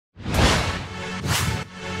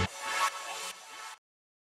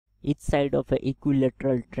each side of a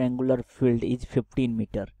equilateral triangular field is 15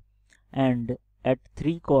 meter and at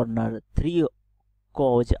three corner 3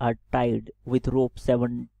 cows are tied with rope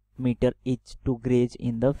 7 meter each to graze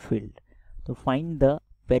in the field. तो find the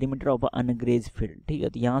perimeter of ungrazed field. ठीक है,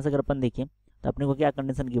 तो यहाँ से अगर अपन देखें तो अपने को क्या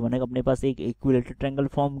कंडीशन गिवन है, अपने पास एक इक्विलेटरल ट्रायंगल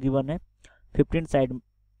फॉर्म गिवन है,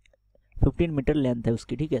 15 मीटर लेंथ है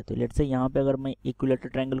उसकी। ठीक है, तो लेट्स से यहाँ पे अगर मैं इक्विलेटरल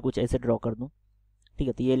ट्रायंगल कुछ ऐसे ड्रॉ कर दूँ, ठीक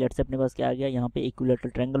है, तो ये लेट्स से अपने पास क्या आ गया, यहाँ पे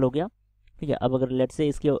इक्विलेटरल ट्रायंगल हो गया। ठीक है, अब अगर लेट्स से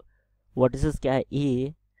इसके वर्टिसेस क्या है,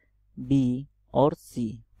 ए बी और सी।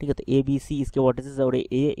 ठीक है, तो ए बी सी इसके वर्टिसेस और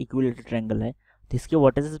ए इक्विलेटरल ट्रायंगल है, तो इसके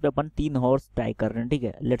वर्टिसेस पे अपन 3 हॉर्स टाई कर रहे हैं। ठीक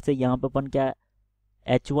है, लेट्स से यहाँ पे अपन क्या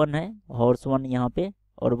H1 है, हॉर्स 1 यहाँ पे,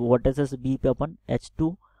 और वर्टिसेस बी पे अपन H2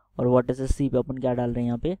 और वर्टिसेस सी पे अपन क्या डाल रहे हैं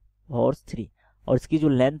यहाँ पे हॉर्स 3। और इसकी जो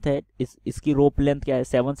लेंथ है इसकी रोप लेंथ क्या है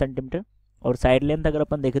 7 सेंटीमीटर, और साइड लेंथ अगर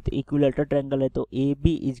अपन देखें तो इक्विलेटरल ट्रायंगल है, तो A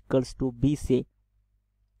B equals to be से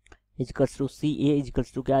equals to C A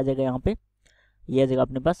equals to क्या आ जाएगा यहाँ पे, ये आ जाएगा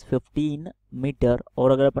अपने पास 15 मीटर।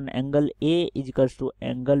 और अगर अपन angle A equals to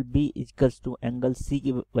angle B equals to angle C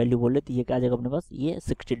की वैल्यू बोले तो ये क्या आ जाएगा अपने पास, ये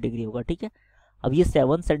 60 डिग्री होगा। ठीक है, अब ये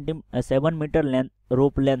 7 मीटर लेंथ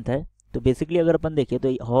रोप लेंथ है, तो बेसिकली अगर अपन देखें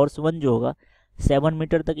तो हॉर्स 1 जो होगा 7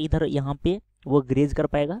 मीटर तक इधर यहाँ पे वो ग्रेज कर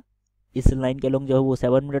पाएगा, इस लाइन के अलोंग जो है वो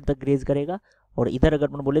 7 मीटर तक ग्रेज करेगा, और इधर अगर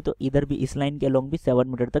अपन बोले तो इधर भी इस लाइन के अलोंग भी 7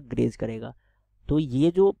 मीटर तक ग्रेज करेगा। तो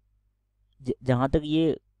ये जो जहाँ तक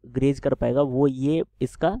ये ग्रेज कर पाएगा वो ये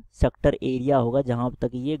इसका सेक्टर एरिया होगा जहाँ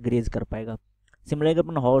तक ये ग्रेज कर पाएगा। सिमिलरली अगर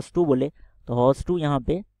अपन हॉर्स 2 बोले तो हॉर्स 2 यहाँ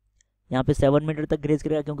पे 7 मीटर तक ग्रेज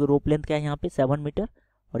करेगा, क्योंकि रोप लेंथ क्या है यहाँ पे 7 मीटर,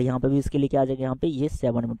 और यहाँ पे भी इसके लिए क्या आ जाएगा, यहाँ पे ये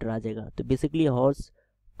 7 मीटर आ जाएगा। तो बेसिकली हॉर्स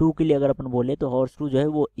 2 के लिए अगर अपन बोले तो हॉर्स 2 जो है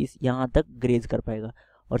वो इस यहाँ तक ग्रेज कर पाएगा।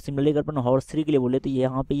 और सिमिलरली अगर अपन हॉर्स 3 के लिए बोले तो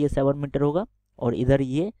यहाँ पे ये 7 मीटर होगा, और इधर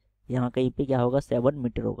ये यहाँ कहीं पे क्या होगा 7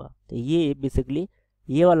 मीटर होगा। तो ये बेसिकली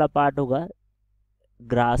ये वाला पार्ट होगा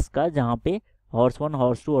ग्रास का जहाँ पे हॉर्स 1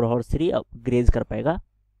 हॉर्स 2 और हॉर्स 3 ग्रेज कर पाएगा।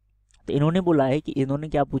 तो इन्होंने बोला है कि इन्होंने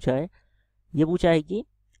क्या पूछा है, ये पूछा है कि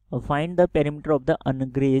find the perimeter of the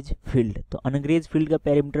ungrazed field. तो अनग्रेज फील्ड का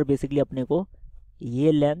पेरीमीटर बेसिकली अपने को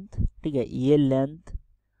ये लेंथ, ठीक है, ये लेंथ,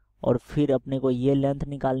 और फिर अपने को ये लेंथ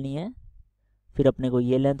निकालनी है, फिर अपने को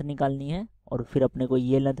ये लेंथ निकालनी है, और फिर अपने को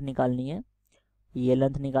ये लेंथ निकालनी है, ये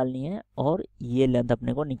लेंथ निकालनी है, और ये लेंथ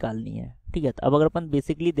अपने को निकालनी है। ठीक है, तो अब अगर अपन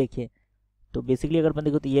बेसिकली देखें तो बेसिकली अगर अपन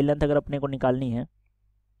देखो तो ये लेंथ अगर अपने को निकालनी है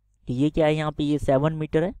तो ये क्या है, यहाँ पे ये 7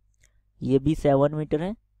 मीटर है, ये भी 7 मीटर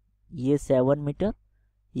है, ये 7 मीटर,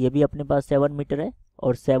 ये भी अपने पास 7 मीटर है,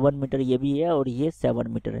 और 7 मीटर ये भी है, और ये 7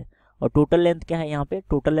 मीटर है। और टोटल लेंथ क्या है, यहाँ पे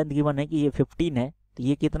टोटल लेंथ गिवन है कि ये 15 है, तो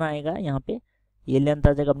ये कितना आएगा यहाँ पे, ये लेंथ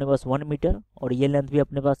आ जाएगा अपने पास 1 मीटर, और ये लेंथ भी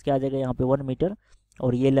अपने पास क्या आ जाएगा यहाँ पे 1 मीटर,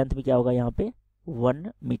 और ये लेंथ भी क्या होगा यहाँ पे 1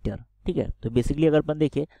 मीटर। ठीक है, तो बेसिकली अगर अपन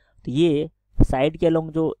देखें तो ये साइड के अलोंग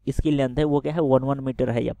जो इसकी लेंथ है वो क्या है 1 मीटर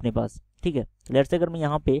है अपने पास। ठीक है, लेट्स से अगर मैं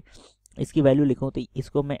यहाँ पे इसकी वैल्यू लिखूँ तो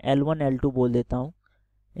इसको मैं L1 L2 बोल देता हूँ,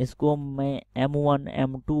 इसको मैं M1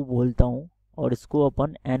 M2 बोलता हूँ, और इसको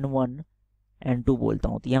अपन N1 N2 बोलता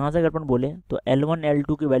हूँ। तो यहाँ से अगर अपन बोले तो L1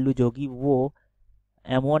 L2 की वैल्यू जो होगी वो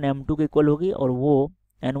M1 M2 के इक्वल होगी, और वो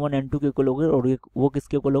N1 N2 के इक्वल होगी, और वो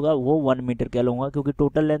किसके इक्वल होगा, वो 1 मीटर के होगा, क्योंकि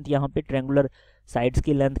टोटल लेंथ यहाँ पे ट्रायंगुलर साइड्स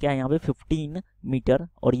की लेंथ क्या है यहाँ पे 15 मीटर,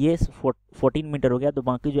 और ये 14 मीटर हो गया, तो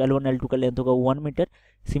बाकी जो L1 L2 का लेंथ होगा 1 मीटर,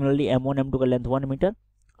 सिमिलरली M1 M2 का लेंथ 1 मीटर।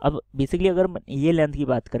 अब बेसिकली अगर ये लेंथ की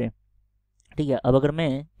बात करें, ठीक है, अब अगर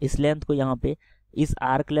मैं इस लेंथ को यहाँ पे इस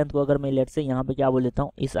आर्क लेंथ को अगर मैं लेट से यहाँ पे क्या बोल देता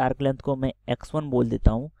हूँ, इस आर्क लेंथ को मैं x1 बोल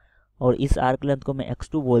देता हूँ, और इस आर्क लेंथ को मैं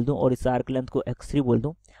x2 बोल दूँ, और इस आर्क लेंथ को x3 बोल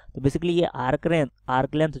दूँ, तो बेसिकली ये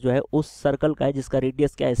आर्क लेंथ जो है उस सर्कल का है जिसका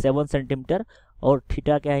रेडियस क्या है 7 सेंटीमीटर, और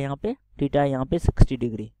थीटा क्या है यहाँ पे, थीटा है यहाँ पे 60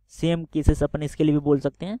 डिग्री। सेम केसेस अपन इसके लिए भी बोल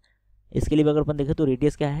सकते हैं, इसके लिए भी अगर अपन देखें तो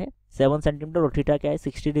रेडियस क्या है 7 सेंटीमीटर और थीटा क्या है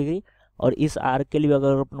 60 डिग्री, और इस आर्क के लिए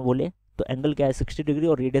अगर अपन बोले तो एंगल क्या है 60 डिग्री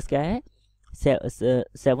और रेडियस क्या है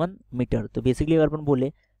 7 मीटर। तो बेसिकली अगर अपन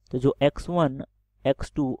बोले तो जो x1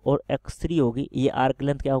 x2 और x3 होगी ये आर्क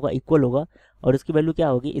लेंथ क्या होगा इक्वल होगा, और इसकी वैल्यू क्या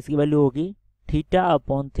होगी, इसकी वैल्यू होगी थीटा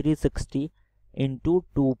अपॉन 360 इंटू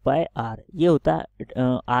 2πr। ये होता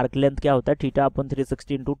है आर्क लेंथ क्या होता है थीटा अपॉन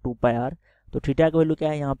 360 इंटू 2πr। तो थीटा की वैल्यू क्या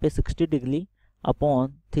है यहाँ पे 60 डिग्री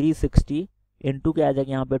अपॉन 360 इंटू क्या आ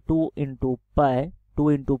जाएगा यहाँ पे 2 into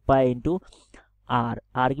pi into are.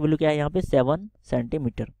 Are की वैल्यू क्या है यहाँ पे 7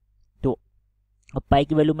 सेंटीमीटर। तो अब पाई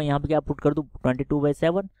की वैल्यू मैं यहाँ पे क्या पुट कर दूँ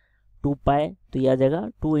 22/7, 2 पाई तो ये आ जाएगा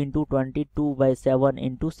 2 इंटू 22/7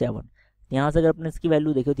 इंटू 7। यहाँ से अगर अपने इसकी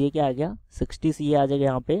वैल्यू देखो तो ये क्या आ गया 60 से ये आ जाएगा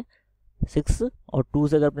यहाँ पे 6, और 2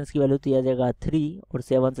 से अगर अपने इसकी वैल्यू तो ये आ जाएगा 3, और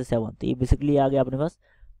 7 से 7, तो ये बेसिकली आ गया अपने पास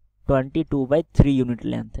 22/3 यूनिट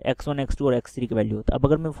लेंथ x1 x2 और x3 की वैल्यू। तो अब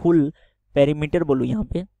अगर मैं फुल पेरीमीटर बोलूँ यहाँ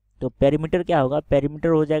पे तो पेरीमीटर क्या होगा, पेरीमीटर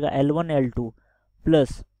हो जाएगा L1 L2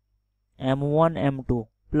 plus M1 M2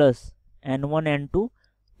 plus N1 N2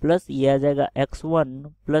 plus ये आ जाएगा X1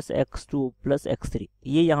 plus X2 plus X3।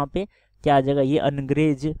 ये यहाँ पे क्या आ जाएगा, ये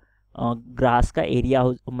अनग्रेज ग्रास का एरिया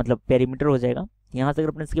मतलब पेरीमीटर हो जाएगा। यहाँ से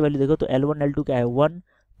अगर अपने इसकी वैल्यू देखो तो L1 L2 क्या है 1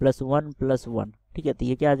 प्लस 1 प्लस 1, ठीक है। तो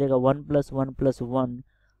ये क्या आ जाएगा 1 प्लस 1 प्लस 1,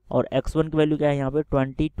 और X1 की वैल्यू क्या है यहाँ पे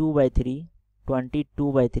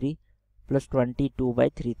 22/3 प्लस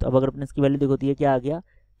 22/3। तो अब अगर अपने इसकी वैल्यू देखो तो ये क्या आ गया,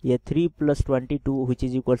 ये 3 plus 22 which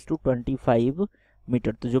is equals to 25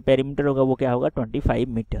 metre. तो जो पेरीमीटर होगा वो क्या होगा 25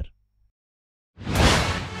 मीटर।